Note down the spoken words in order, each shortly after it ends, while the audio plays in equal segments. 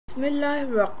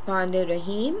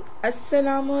Bismillahirrahmanirrahim.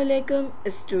 Assalamu alaikum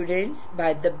students.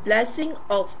 By the blessing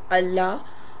of Allah,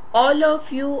 all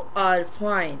of you are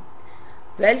fine.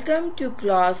 Welcome to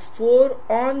class 4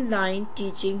 online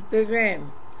teaching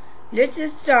program. Let's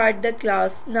start the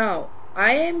class now.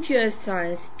 I am your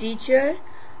science teacher.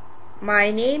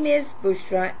 My name is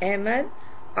Bushra Ahmed.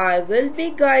 I will be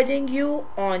guiding you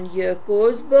on your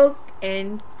course book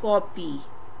and copy.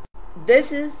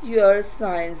 This is your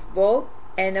science book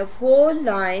and a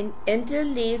 4-line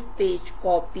interleaf page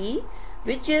copy,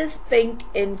 which is pink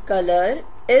in color,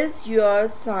 is your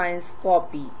science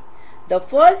copy. The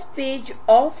first page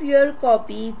of your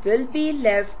copy will be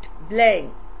left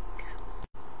blank.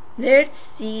 Let's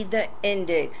see the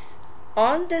index.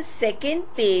 On the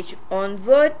second page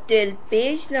onward till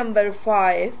page number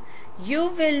 5, you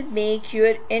will make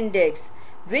your index,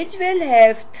 which will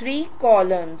have 3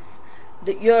 columns.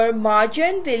 Your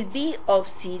margin will be of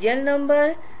serial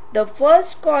number. The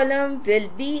first column will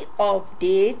be of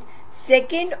date,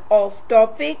 second of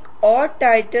topic or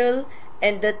title,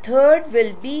 and the third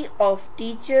will be of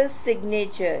teacher's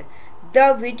signature.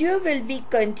 The video will be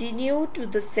continued to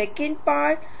the second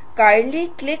part. Kindly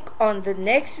click on the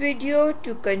next video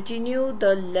to continue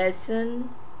the lesson.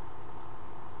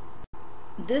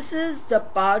 This is the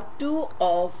part 2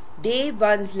 of day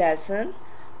 1 lesson.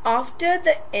 After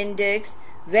the index,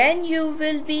 when you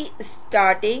will be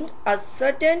starting a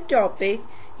certain topic,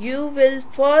 you will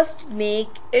first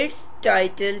make its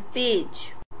title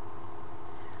page.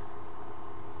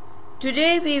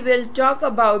 Today we will talk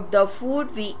about the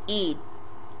food we eat.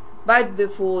 But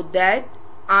before that,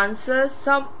 answer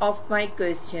some of my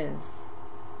questions.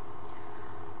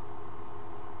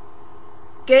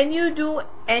 Can you do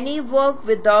any work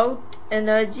without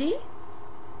energy?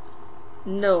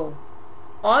 No.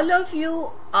 All of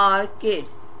you are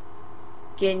kids.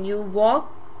 Can you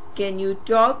walk? Can you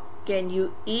talk? Can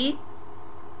you eat?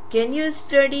 Can you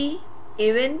study?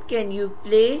 Even can you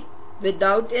play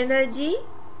without energy?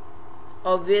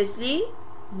 Obviously,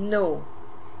 no.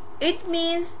 It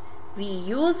means we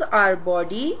use our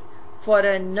body for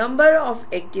a number of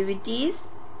activities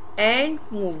and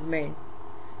movement.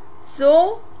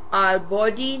 So, our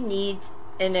body needs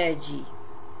energy.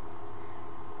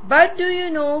 But do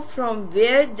you know from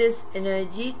where this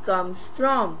energy comes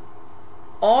from,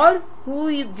 or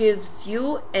who gives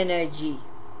you energy?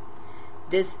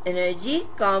 This energy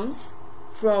comes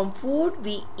from food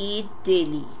we eat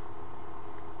daily.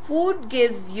 Food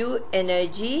gives you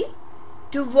energy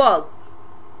to work.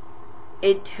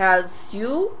 It helps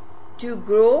you to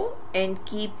grow and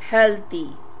keep healthy.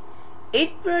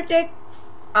 It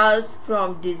protects us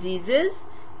from diseases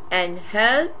and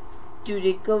helps to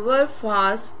recover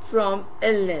fast from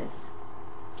illness.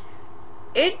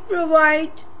 It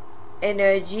provides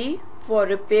energy for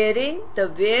repairing the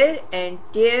wear and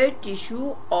tear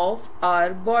tissue of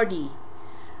our body.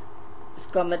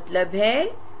 इसका मतलब है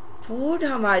food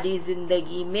हमारी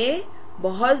ज़िंदगी में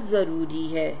बहुत ज़रूरी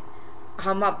है.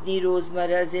 हम अपनी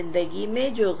रोज़मर्रा ज़िंदगी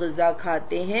में जो ग़िज़ा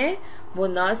खाते हैं वो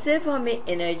ना सिर्फ हमें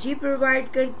एनर्जी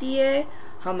प्रोवाइड करती है,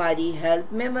 हमारी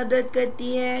हेल्थ में मदद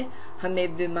करती है,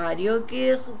 हमें बीमारियों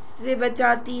से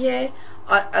बचाती है,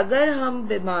 और अगर हम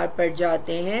बीमार पड़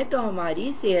जाते हैं तो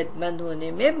हमारी सेहतमंद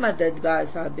होने में मददगार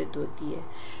साबित होती है.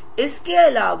 इसके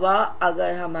अलावा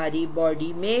अगर हमारी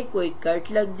बॉडी में कोई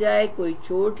कट लग जाए, कोई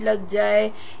चोट लग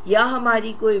जाए या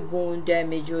हमारी कोई बोन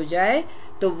डैमेज हो जाए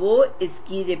तो वो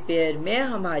इसकी रिपेयर में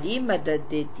हमारी मदद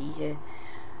देती है.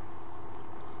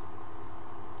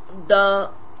 The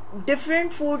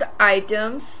different food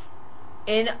items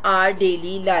in our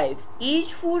daily life.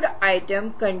 Each food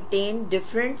item contain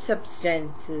different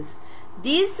substances.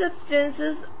 These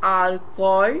substances are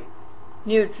called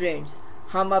nutrients.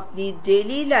 हम अपनी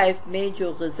डेली लाइफ में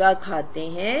जो ग़िज़ा खाते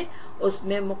हैं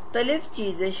उसमें मुख्तलिफ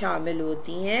चीज़ें शामिल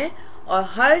होती हैं और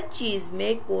हर चीज़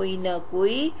में कोई ना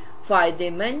कोई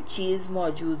फ़ायदेमंद चीज़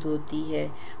मौजूद होती है.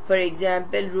 फॉर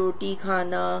एग्ज़ाम्पल रोटी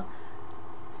खाना,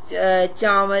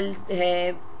 चावल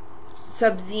है,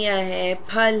 सब्जियां हैं,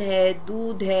 फल है,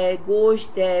 दूध है,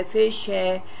 गोश्त है, फिश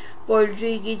है,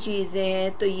 पोल्ट्री की चीज़ें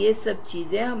हैं. तो ये सब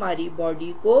चीज़ें हमारी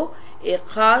बॉडी को एक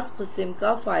ख़ास किस्म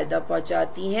का फ़ायदा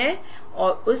पहुंचाती हैं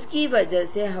और उसकी वजह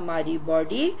से हमारी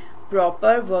बॉडी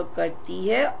प्रॉपर वर्क करती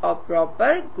है और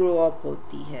प्रॉपर ग्रो अप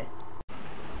होती है.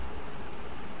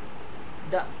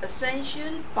 The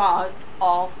essential part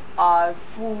of our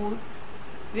food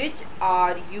which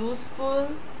are useful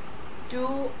to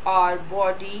our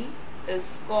body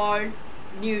is called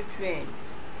nutrients.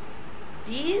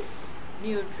 These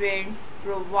nutrients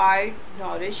provide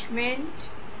nourishment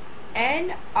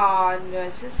and are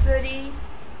necessary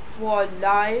for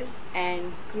life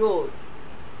and growth.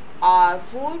 Our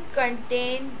food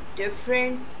contains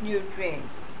different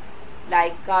nutrients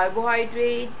like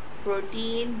carbohydrate,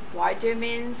 protein,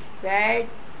 vitamins, fat,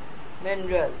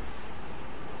 minerals.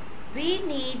 We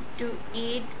need to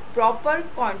eat proper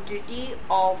quantity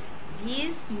of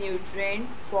these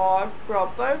nutrients for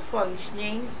proper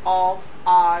functioning of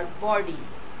our body.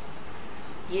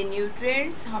 ये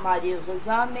nutrients हमारी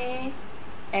ग़िज़ा में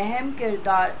अहम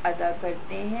किरदार अदा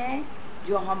करते हैं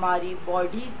जो हमारी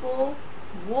बॉडी को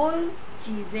वो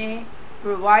चीज़ें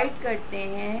प्रोवाइड करते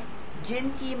हैं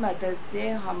जिनकी मदद से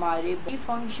हमारे बॉडी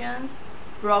फंक्शंस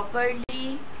प्रॉपरली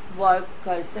वर्क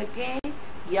कर सकें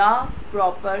या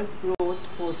प्रॉपर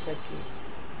ग्रोथ हो सके.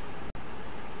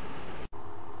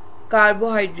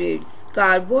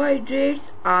 Carbohydrates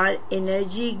are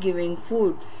energy giving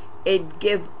food. It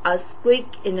gives us quick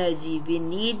energy. We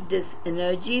need this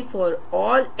energy for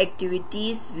all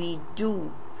activities we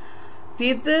do.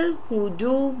 People who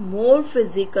do more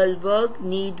physical work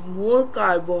need more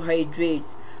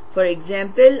carbohydrates. For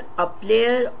example, a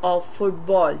player of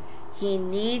football, he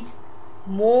needs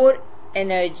more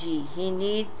energy. He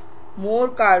needs more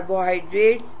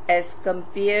carbohydrates as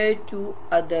compared to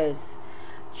others.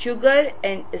 Sugar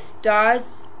and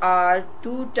starch are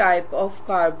two types of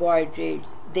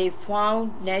carbohydrates. They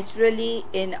found naturally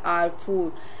in our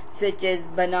food such as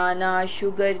banana,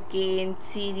 sugar cane,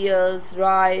 cereals,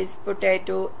 rice,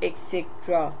 potato,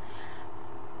 etc.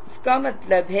 इसका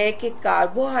मतलब है कि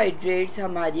carbohydrates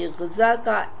हमारी ग़िज़ा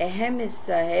का अहम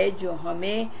हिस्सा है जो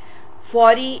हमें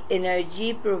फौरी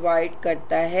एनर्जी प्रोवाइड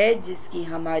करता है जिसकी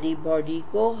हमारी बॉडी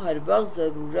को हर वक्त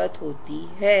ज़रूरत होती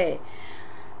है.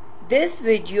 This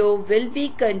video will be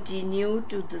continued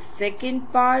to the second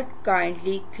part.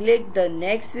 Kindly click the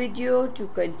next video to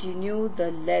continue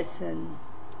the lesson.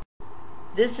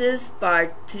 This is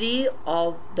part 3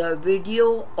 of the video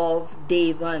of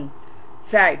day 1.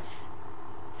 Fats.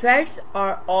 Fats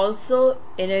are also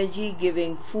energy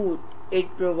giving food.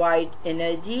 It provides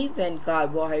energy when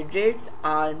carbohydrates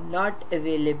are not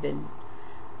available.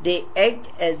 They act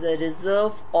as a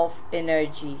reserve of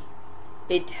energy.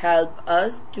 It helps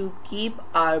us to keep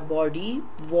our body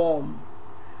warm.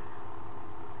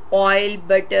 Oil,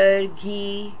 butter,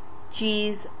 ghee,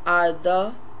 cheese are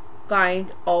the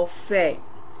kind of fat.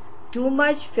 Too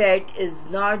much fat is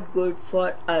not good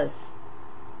for us.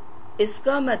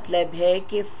 इसका मतलब है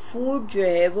कि food जो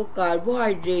है वो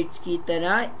carbohydrates की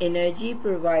तरह energy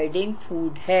providing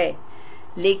food है,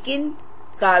 लेकिन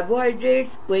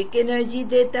कार्बोहाइड्रेट्स क्विक एनर्जी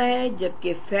देता है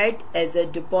जबकि फैट एज अ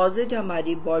डिपॉजिट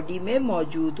हमारी बॉडी में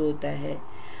मौजूद होता है.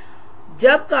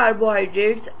 जब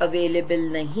कार्बोहाइड्रेट्स अवेलेबल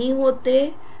नहीं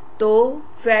होते तो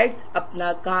फैट्स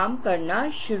अपना काम करना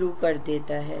शुरू कर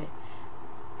देता है.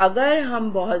 अगर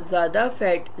हम बहुत ज़्यादा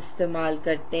फैट इस्तेमाल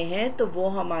करते हैं तो वो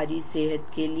हमारी सेहत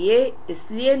के लिए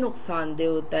इसलिए नुकसानदेह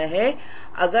होता है.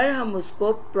 अगर हम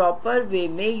उसको प्रॉपर वे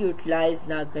में यूटिलाइज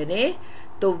ना करें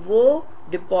तो वो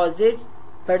डिपॉजिट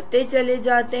बढ़ते चले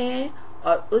जाते हैं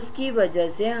और उसकी वजह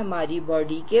से हमारी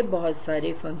बॉडी के बहुत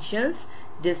सारे फंक्शंस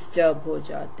डिस्टर्ब हो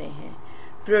जाते हैं.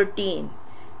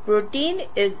 Protein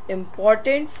is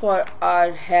important for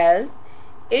our health.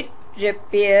 It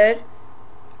repair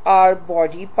our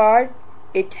body part.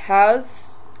 It helps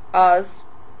us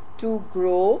to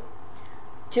grow.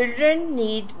 Children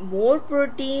need more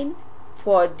protein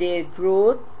for their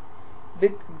growth,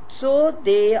 so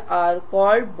they are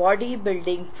called body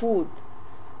building food.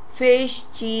 Fish,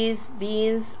 cheese,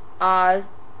 beans are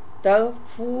the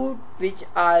food which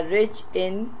are rich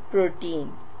in protein.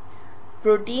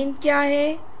 Protein क्या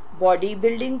है? Body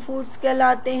building foods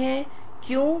कहलाते हैं.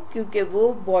 क्यों? क्योंकि वो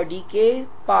body के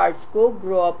parts को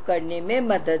grow up करने में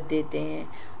मदद देते हैं.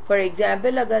 फॉर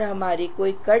एग्जाम्पल, अगर हमारी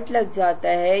कोई कट लग जाता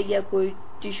है या कोई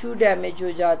टिश्यू डैमेज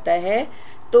हो जाता है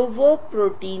तो वो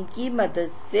प्रोटीन की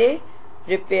मदद से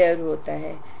रिपेयर होता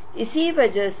है. इसी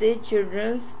वजह से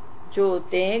चिल्ड्रंस जो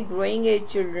होते हैं, ग्रोइंग एज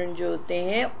चिल्ड्रन जो होते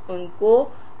हैं, उनको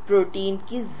प्रोटीन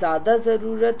की ज़्यादा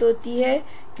ज़रूरत होती है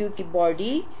क्योंकि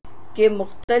बॉडी के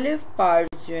मुख्तलिफ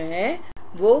पार्ट्स जो हैं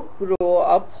वो ग्रो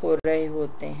अप हो रहे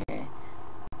होते हैं.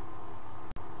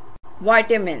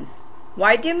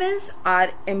 Vitamins are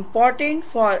important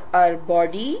for our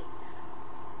body.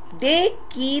 They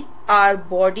keep our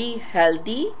body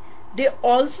healthy. They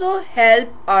also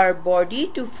help our body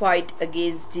to fight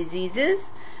against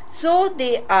diseases. So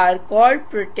they are called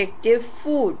protective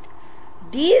food.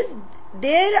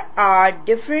 There are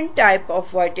different type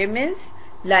of vitamins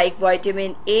like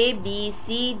vitamin A, B,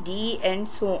 C, D and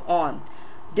so on.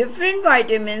 Different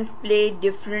vitamins play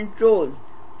different role.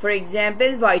 For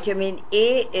example, vitamin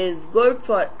A is good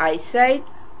for eyesight,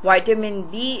 vitamin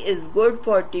B is good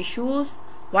for tissues,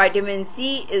 Vitamin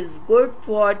C is good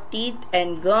for teeth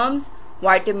and gums.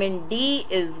 Vitamin D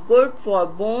is good for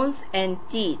bones and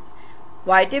teeth.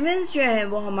 Vitamins जो हैं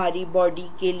वो हमारी body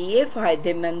के लिए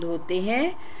फ़ायदेमंद होते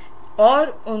हैं और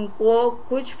उनको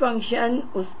कुछ फंक्शन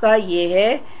उसका ये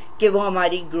है कि वो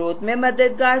हमारी ग्रोथ में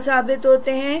मददगार साबित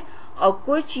होते हैं और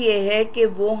कुछ ये है कि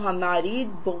वो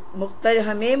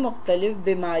हमें मुख्तलिफ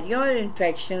बीमारियों और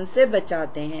इन्फेक्शन से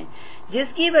बचाते हैं,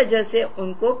 जिसकी वजह से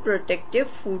उनको प्रोटेक्टिव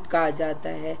फूड कहा जाता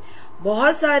है।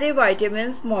 बहुत सारे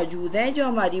विटामिन्स मौजूद हैं जो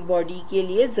हमारी बॉडी के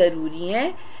लिए ज़रूरी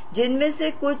हैं, जिनमें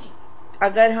से कुछ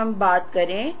अगर हम बात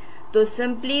करें तो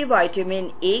सिंपली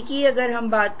विटामिन ए की अगर हम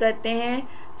बात करते हैं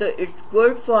तो it's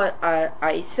good for our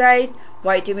eyesight.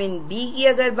 Vitamin B की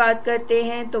अगर बात करते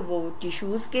हैं तो वो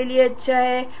टिश्यूज़ के लिए अच्छा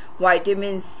है।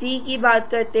 विटामिन सी की बात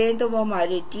करते हैं तो वो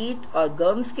हमारे टीथ और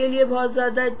गम्स के लिए बहुत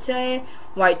ज़्यादा अच्छा है।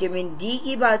 विटामिन डी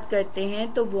की बात करते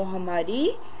हैं तो वो हमारी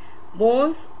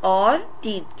बोन्स और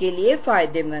टीथ के लिए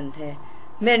फ़ायदेमंद है।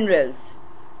 Minerals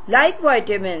Like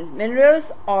vitamins, minerals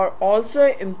are also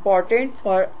important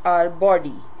for our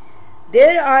body.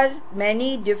 There are many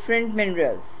different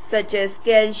minerals such as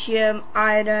calcium,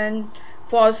 iron,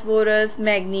 phosphorus,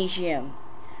 magnesium.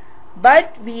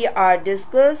 But we are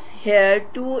discuss here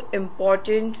two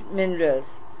important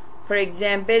minerals. For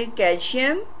example,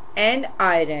 calcium and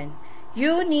iron.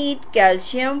 You need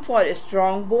calcium for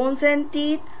strong bones and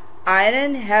teeth.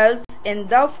 Iron helps in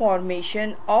the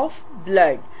formation of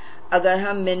blood. अगर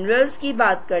हम minerals की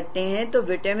बात करते हैं तो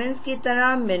vitamins की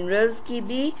तरह minerals की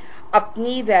भी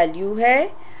अपनी वैल्यू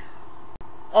है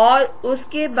और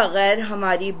उसके बगैर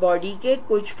हमारी बॉडी के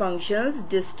कुछ फंक्शंस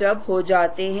डिस्टर्ब हो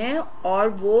जाते हैं और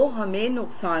वो हमें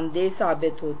नुकसानदेह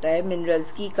साबित होता है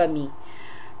मिनरल्स की कमी।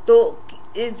 तो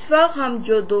इस वक्त हम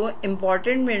जो दो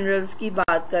इम्पॉर्टेंट मिनरल्स की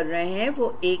बात कर रहे हैं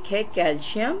वो एक है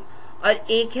कैल्शियम और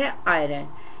एक है आयरन।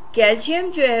 कैल्शियम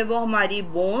जो है वो हमारी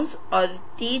बोन्स और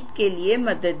टीथ के लिए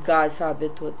मददगार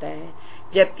साबित होता है,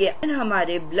 जबकि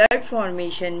हमारे ब्लड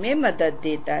फॉर्मेशन में मदद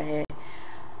देता है।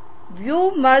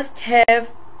 You must have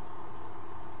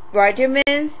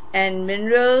vitamins and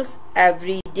minerals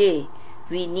every day.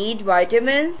 We need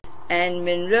vitamins and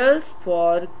minerals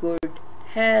for good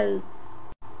health.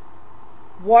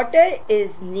 Water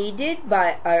is needed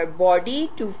by our body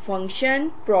to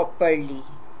function properly.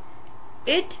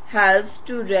 It helps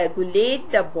to regulate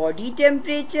the body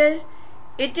temperature.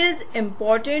 It is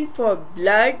important for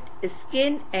blood,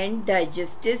 skin and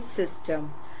digestive system.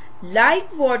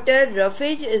 Like water,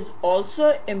 roughage is also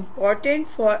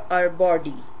important for our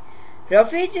body.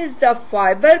 Roughage is the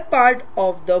fiber part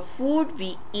of the food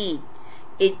we eat.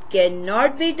 It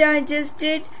cannot be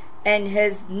digested and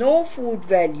has no food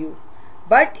value,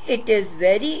 but it is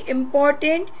very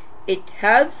important. It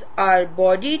helps our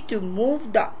body to move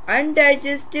the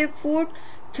undigested food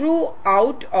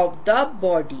throughout of the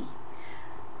body.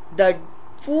 The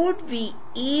food we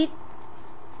eat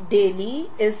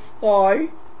daily is called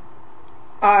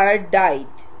our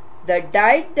diet. The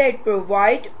diet that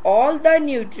provides all the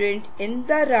nutrients in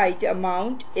the right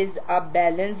amount is a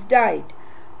balanced diet.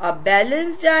 A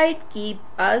balanced diet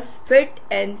keeps us fit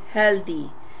and healthy.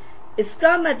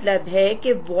 इसका मतलब है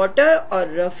कि water और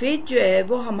roughage जो है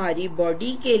वो हमारी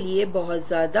body के लिए बहुत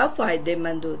ज़्यादा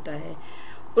फ़ायदेमंद होता है।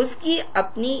 उसकी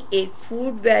अपनी एक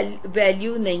फूड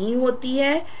वैल्यू नहीं होती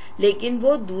है, लेकिन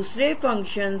वो दूसरे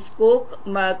फंक्शंस को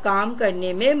काम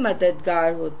करने में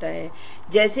मददगार होता है।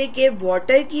 जैसे कि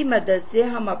वाटर की मदद से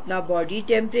हम अपना बॉडी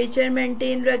टेम्परेचर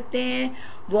मेंटेन रखते हैं,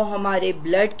 वो हमारे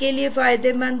ब्लड के लिए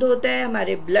फ़ायदेमंद होता है,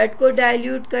 हमारे ब्लड को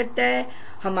डाइल्यूट करता है,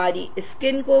 हमारी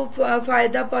स्किन को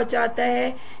फ़ायदा पहुंचाता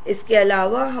है। इसके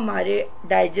अलावा हमारे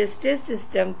डाइजेस्टिव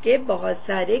सिस्टम के बहुत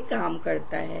सारे काम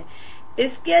करता है।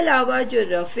 इसके अलावा जो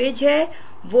रफेज है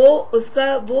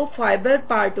वो फाइबर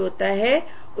पार्ट होता है,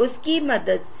 उसकी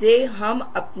मदद से हम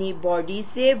अपनी बॉडी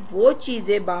से वो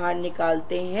चीज़ें बाहर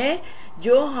निकालते हैं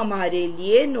जो हमारे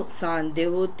लिए नुकसानदेह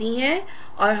होती हैं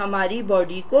और हमारी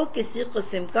बॉडी को किसी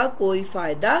किस्म का कोई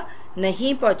फ़ायदा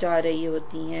नहीं पहुंचा रही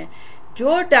होती हैं।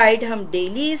 जो डाइट हम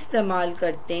डेली इस्तेमाल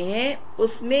करते हैं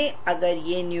उसमें अगर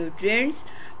ये न्यूट्रिएंट्स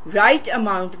राइट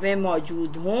अमाउंट में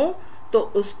मौजूद हों तो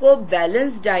उसको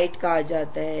बैलेंस डाइट कहा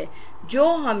जाता है, जो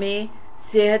हमें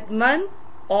सेहतमंद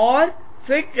और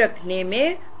फिट रखने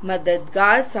में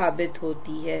मददगार साबित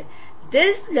होती है।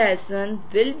 This lesson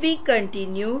will be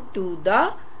continue to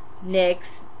the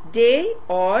next day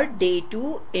और डे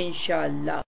 2 इंशाल्लाह।